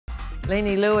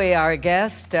Lainey Lui, our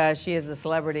guest, she is a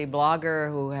celebrity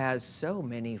blogger who has so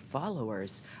many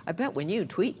followers. I bet when you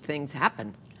tweet, things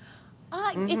happen.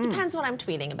 It depends what I'm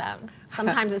tweeting about.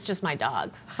 Sometimes it's just my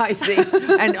dogs. I see.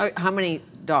 And how many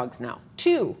dogs now?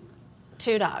 Two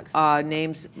dogs.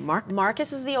 Names, Mark?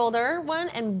 Marcus is the older one,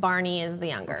 and Barney is the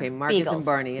younger. Okay, Marcus Beagles. and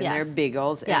Barney, and they're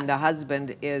beagles, and the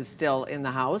husband is still in the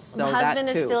house. So the husband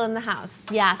is still in the house.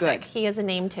 Yes, good. He has a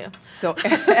name too. So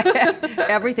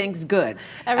everything's good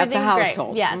at the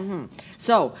household. Great. Yes.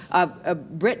 So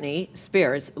Britney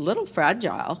Spears, a little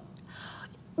fragile.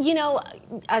 You know,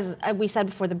 as we said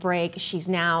before the break, she's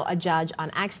now a judge on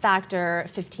X Factor,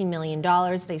 $15 million.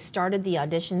 They started the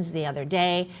auditions the other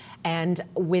day, and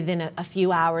within a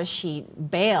few hours, she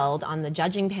bailed on the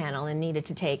judging panel and needed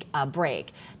to take a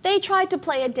break. They tried to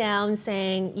play it down,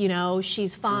 saying, you know,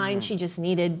 she's fine, she just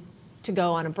needed to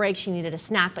go on a break, she needed a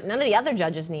snack, but none of the other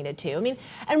judges needed to. I mean,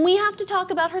 and we have to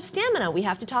talk about her stamina. We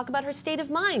have to talk about her state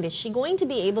of mind. Is she going to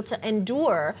be able to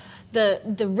endure the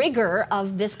rigor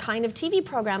of this kind of TV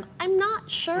program? I'm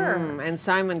not sure. And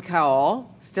Simon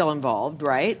Cowell still involved,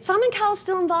 right? Simon Cowell's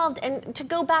still involved, and to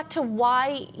go back to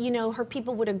why, you know, her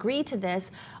people would agree to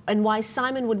this and why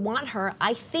Simon would want her,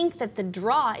 I think that the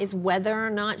draw is whether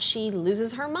or not she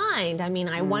loses her mind. I mean,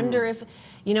 I wonder if,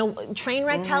 you know, train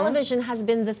wreck television has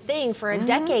been the thing for a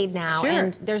decade now,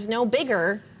 and there's no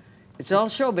bigger. It's all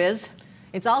showbiz.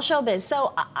 It's all showbiz.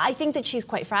 So I think that she's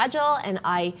quite fragile, and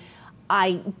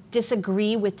I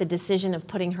disagree with the decision of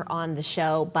putting her on the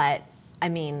show, but I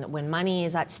mean, when money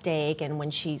is at stake and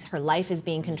when her life is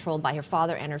being controlled by her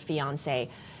father and her fiance,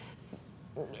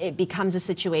 it becomes a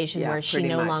situation where she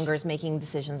no longer is making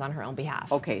decisions on her own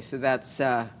behalf. Okay, so that's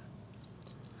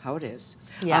how it is.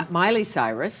 Yeah. Miley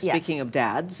Cyrus, speaking of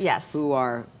dads, who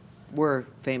were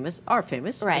famous,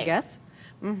 I guess.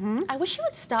 I wish you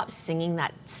would stop singing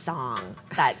that song,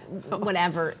 that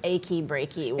whatever, achy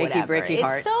breaky, whatever. Achy breaky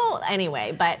heart. It's so,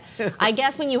 anyway, but I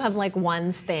guess when you have like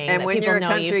one thing and that when people you're a know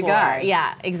country you for. guy.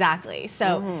 Yeah, exactly.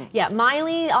 So, yeah,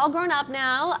 Miley, all grown up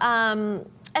now,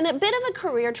 and a bit of a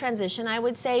career transition, I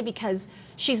would say, because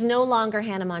she's no longer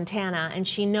Hannah Montana, and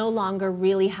she no longer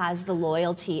really has the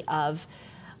loyalty of,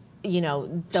 you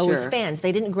know, those fans.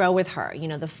 They didn't grow with her. You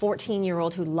know, the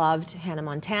 14-year-old who loved Hannah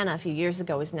Montana a few years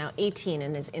ago is now 18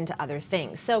 and is into other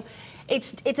things. So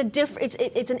it's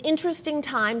an interesting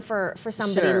time for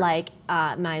somebody like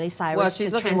Miley Cyrus. Well,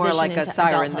 she's looking more like a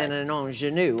siren than an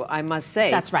ingenue, I must say.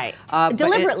 That's right.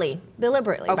 Deliberately,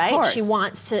 right? Course. She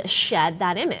wants to shed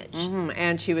that image.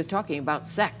 And she was talking about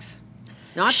sex.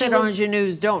 Not that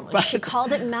ingenues don't, but she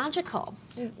called it magical.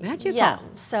 Magical. Yeah.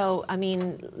 So, I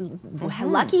mean,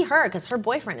 lucky her, because her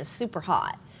boyfriend is super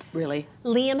hot. Really?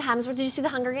 Liam Hemsworth. Did you see the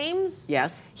Hunger Games?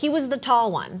 Yes. He was the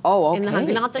tall one. Oh, okay. In the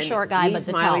Hunger, not the short guy, but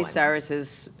the tall one. Miley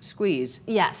Cyrus's squeeze.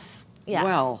 Yes. Yes.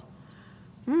 Well.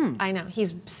 I know.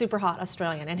 He's super hot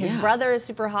Australian. And his brother is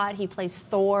super hot. He plays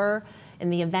Thor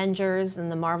in the Avengers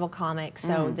and the Marvel comics.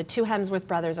 So the two Hemsworth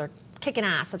brothers are kicking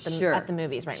ass at the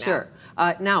movies right now.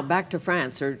 Now back to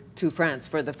France, for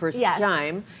the first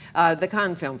time. The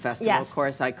Cannes Film Festival, of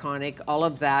course, iconic. All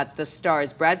of that. The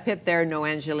stars. Brad Pitt there. No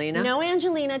Angelina. No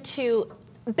Angelina, to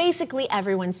basically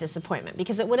everyone's disappointment,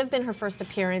 because it would have been her first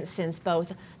appearance since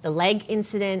both the leg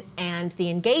incident and the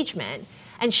engagement.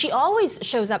 And she always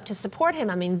shows up to support him.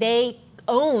 I mean, they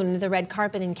own the red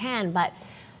carpet in Cannes, but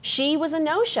she was a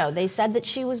no-show. They said that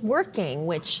she was working,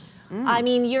 which, I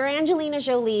mean, you're Angelina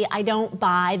Jolie. I don't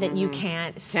buy that you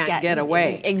can't get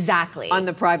away. Exactly. On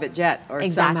the private jet or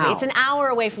somehow. It's an hour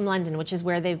away from London, which is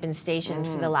where they've been stationed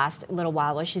for the last little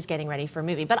while she's getting ready for a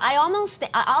movie. But I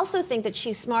also think that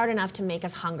she's smart enough to make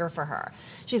us hunger for her.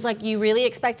 She's like, you really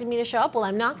expected me to show up? Well,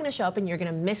 I'm not going to show up, and you're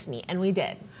going to miss me. And we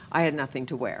did. I had nothing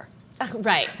to wear.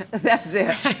 Right. That's it.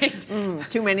 Right.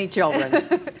 Too many children.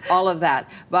 All of that.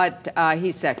 But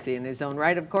he's sexy in his own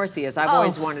right. Of course he is. I've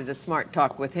always wanted a smart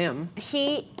talk with him.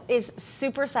 He is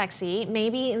super sexy.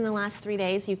 Maybe in the last 3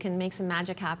 days you can make some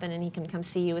magic happen and he can come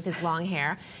see you with his long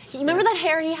hair. You remember that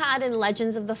hair he had in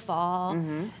Legends of the Fall?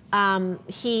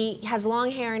 He has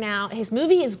long hair now. His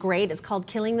movie is great. It's called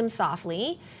Killing Them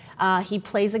Softly. He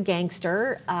plays a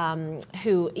gangster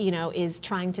who, you know, is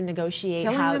trying to negotiate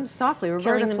Killing Them Softly,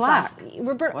 Roberta Flack.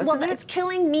 It's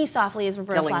Killing Me Softly is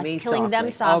Roberta Flack. Killing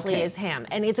Them Softly is him.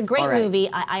 And it's a great movie.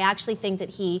 I actually think that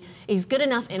he's good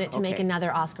enough in it to make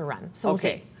another Oscar run. So we'll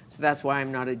see. So that's why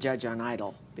I'm not a judge on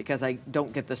Idol, because I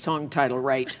don't get the song title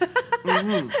right.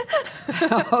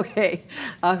 Okay.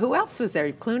 Who else was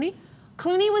there? Clooney?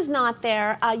 Clooney was not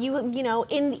there. You know,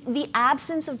 in the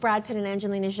absence of Brad Pitt and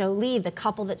Angelina Jolie, the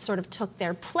couple that sort of took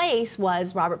their place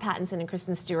was Robert Pattinson and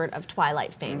Kristen Stewart of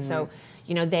Twilight fame. So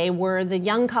You know, they were the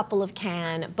young couple of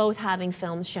Cannes, both having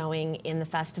films showing in the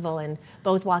festival and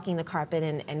both walking the carpet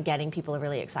and getting people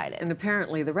really excited. And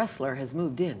apparently the wrestler has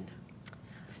moved in.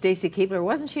 Stacy Keibler,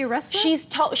 wasn't she a wrestler?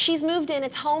 She's moved in.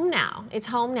 It's home now. It's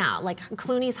home now. Like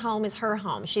Clooney's home is her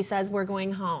home. She says we're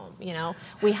going home. You know,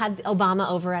 we had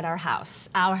Obama over at our house.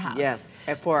 Yes,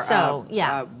 for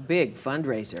a big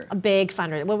fundraiser. A big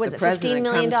fundraiser. What was it? $15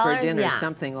 million comes for dinner,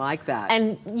 something like that.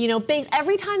 And you know,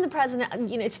 every time the president,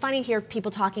 you know, it's funny to hear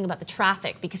people talking about the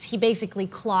traffic because he basically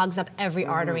clogs up every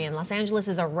artery, and Los Angeles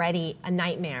is already a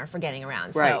nightmare for getting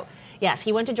around. Right. So. Yes,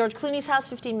 he went to George Clooney's house,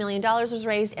 $15 million was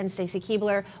raised, and Stacy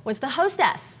Keibler was the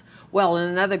hostess. Well,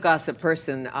 and another gossip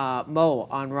person, Mo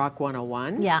on Rock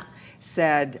 101,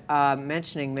 said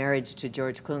mentioning marriage to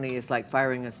George Clooney is like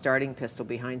firing a starting pistol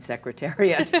behind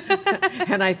Secretariat.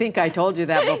 And I think I told you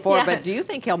that before, but do you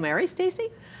think he'll marry Stacy?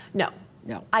 No.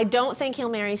 No. I don't think he'll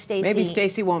marry Stacy. Maybe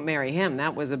Stacy won't marry him.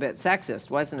 That was a bit sexist,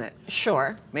 wasn't it?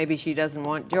 Sure. Maybe she doesn't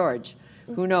want George.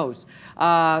 Who knows?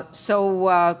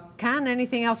 Cannes,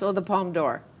 anything else? Oh, the Palme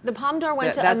d'Or. The Palme d'Or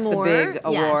went to That's Amour. the big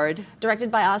award. Yes, directed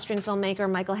by Austrian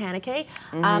filmmaker Michael Haneke.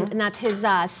 And that's his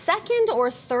second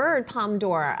or third Palme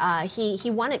d'Or. He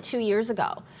won it 2 years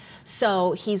ago.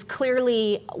 So he's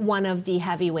clearly one of the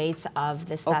heavyweights of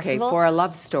this festival. Okay, for a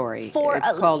love story.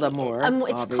 It's called Amour.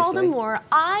 It's called Amour.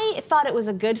 I thought it was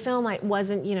a good film. It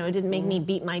wasn't, you know, it didn't make me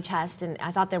beat my chest. And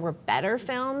I thought there were better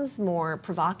films, more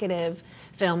provocative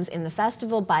films in the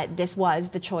festival. But this was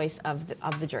the choice of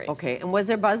the jury. Okay, and was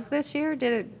there buzz this year?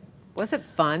 Was it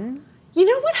fun? You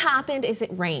know what happened is it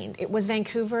rained. It was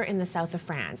Vancouver in the south of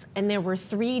France, and there were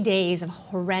 3 days of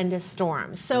horrendous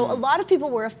storms. So a lot of people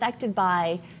were affected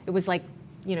by, it was like,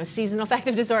 you know, seasonal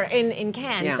affective disorder in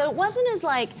Cannes. Yeah. So it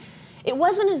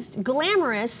wasn't as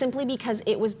glamorous simply because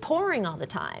it was pouring all the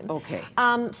time. Okay.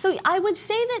 So I would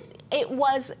say that it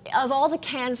was, of all the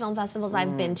Cannes film festivals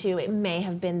I've been to, it may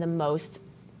have been the most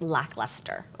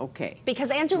lackluster. Okay. Because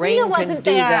Angelina wasn't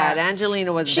there. Rain can do that.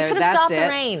 Angelina wasn't there. She could have stopped the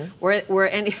rain. Were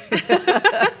any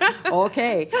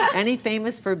okay? Any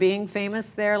famous for being famous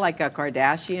there, like a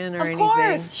Kardashian or anything? Of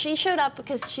course, she showed up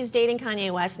because she's dating Kanye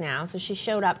West now. So she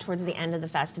showed up towards the end of the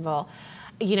festival.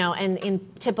 You know, and in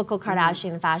typical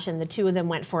Kardashian fashion, the two of them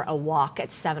went for a walk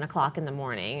at 7 o'clock in the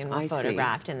morning and were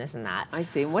photographed and this and that. I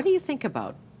see. What do you think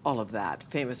about all of that?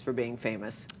 Famous for being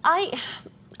famous.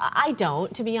 I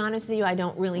don't, to be honest with you. I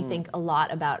don't really think a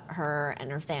lot about her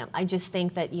and her family. I just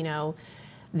think that, you know,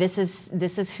 this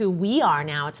is who we are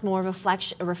now. It's more of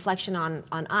a reflection on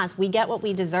us. We get what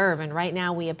we deserve, and right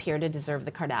now we appear to deserve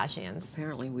the Kardashians.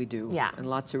 Apparently we do. Yeah. And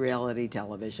lots of reality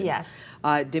television. Yes.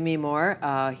 Demi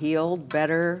Moore, healed,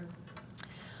 better,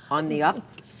 on the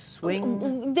upswing?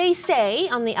 They say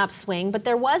on the upswing, but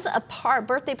there was a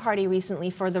birthday party recently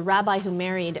for the rabbi who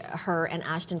married her and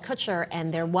Ashton Kutcher,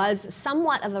 and there was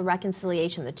somewhat of a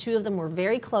reconciliation. The two of them were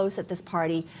very close at this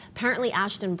party. Apparently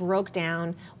Ashton broke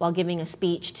down while giving a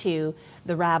speech to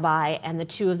the rabbi, and the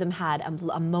two of them had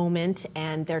a moment,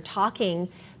 and they're talking.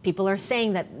 People are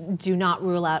saying that do not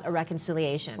rule out a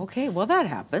reconciliation. Okay, well that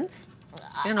happens.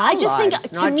 I just think,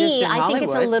 to me, I think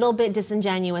it's a Hollywood. little bit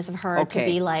disingenuous of her to Okay.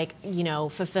 be like, you know,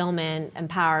 fulfillment,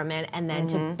 empowerment, and then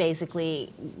to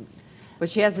basically. But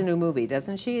she has a new movie,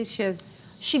 doesn't she?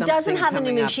 She doesn't have a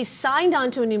new movie. She's signed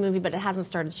on to a new movie, but it hasn't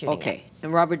started shooting yet. Okay.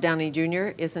 And Robert Downey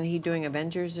Jr., isn't he doing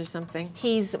Avengers or something?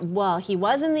 He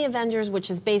was in the Avengers, which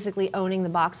is basically owning the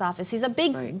box office. He's a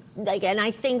big, and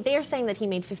I think they're saying that he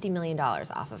made $50 million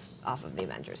off of the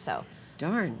Avengers. So.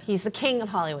 Darn. He's the king of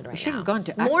Hollywood right now. Should have gone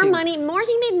to more acting. money. He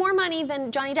made more money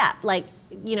than Johnny Depp. Like,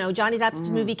 you know, Johnny Depp's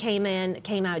movie came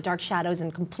out, Dark Shadows,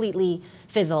 and completely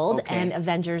fizzled, and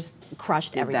Avengers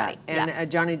crushed everybody. And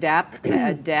Johnny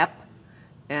Depp,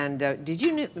 and did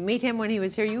you meet him when he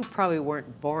was here? You probably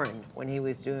weren't born when he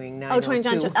was doing 21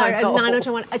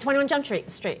 Jump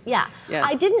Street. Yeah. Yes.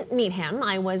 I didn't meet him.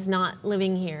 I was not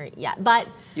living here yet, but.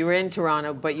 You were in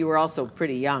Toronto, but you were also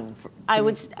pretty young. I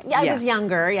was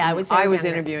younger. Yeah, I would say I was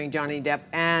younger. interviewing Johnny Depp,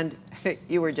 and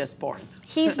you were just born.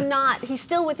 He's not. He's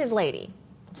still with his lady.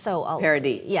 So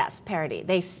Parody. Yes, Parody.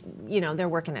 They're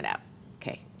working it out.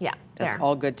 Okay. Yeah. That's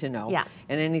all good to know. Yeah.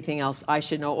 And anything else I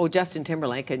should know? Oh, Justin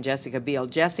Timberlake and Jessica Biel.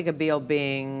 Jessica Biel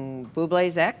being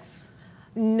Bublé's ex?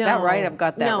 No. Is that right? I've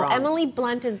got that wrong. No, Emily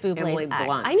Blunt is Bublé's ex.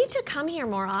 Blunt. I need to come here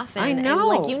more often. I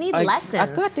know. And, you need lessons.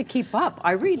 I've got to keep up.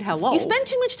 I read Hello. You spend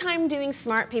too much time doing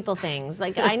smart people things.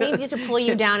 Like, I need you to pull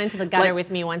you down into the gutter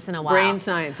with me once in a while. Brain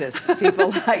scientists, people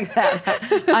like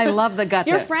that. I love the gutter.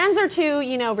 Your friends are too,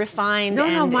 refined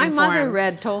and No, my mother informed.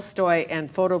 read Tolstoy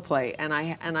and Photoplay, and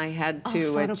I had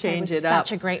to Photoplay change was it up.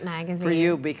 such a great magazine. For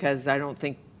you, because I don't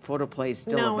think Photoplay is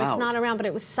still no, about. it's not around, but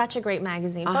it was such a great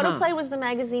magazine. Photoplay was the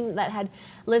magazine that had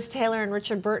Liz Taylor and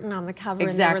Richard Burton on the cover,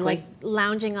 and they were like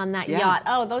lounging on that yacht.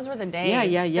 Oh, those were the days.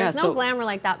 Yeah. There's no glamour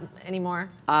like that anymore.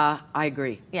 I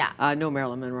agree. Yeah. No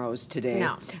Marilyn Monroe's today.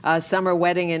 No. Summer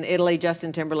wedding in Italy,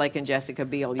 Justin Timberlake and Jessica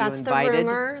Biel. You invited? The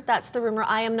rumor. That's the rumor.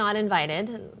 I am not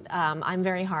invited. I'm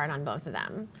very hard on both of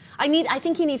them. I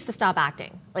think he needs to stop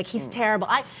acting. Like, he's terrible.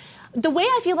 The way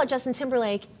I feel about Justin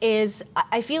Timberlake is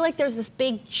I feel like there's this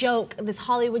big joke, this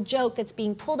Hollywood joke that's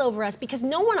being pulled over us because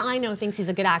no one I know thinks he's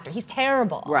a good actor. He's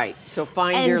terrible. Right. So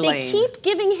find your lane. And they keep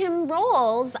giving him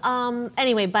roles.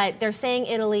 Anyway, but they're saying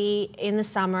Italy in the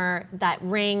summer. That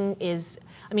ring is,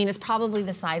 I mean, it's probably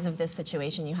the size of this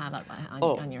situation you have up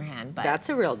on your hand. But that's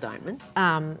a real diamond.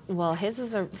 Well, his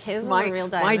was a real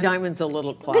diamond. My diamond's a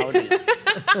little cloudy.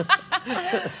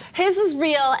 His is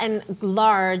real and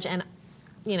large, and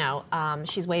you know,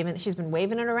 she's been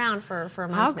waving it around for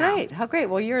months now. How great.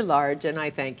 Well, you're large, and I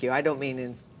thank you. I don't mean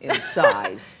in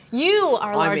size. You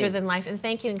are larger than life, and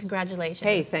thank you and congratulations.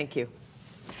 Hey, thank you.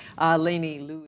 Lainey Lui.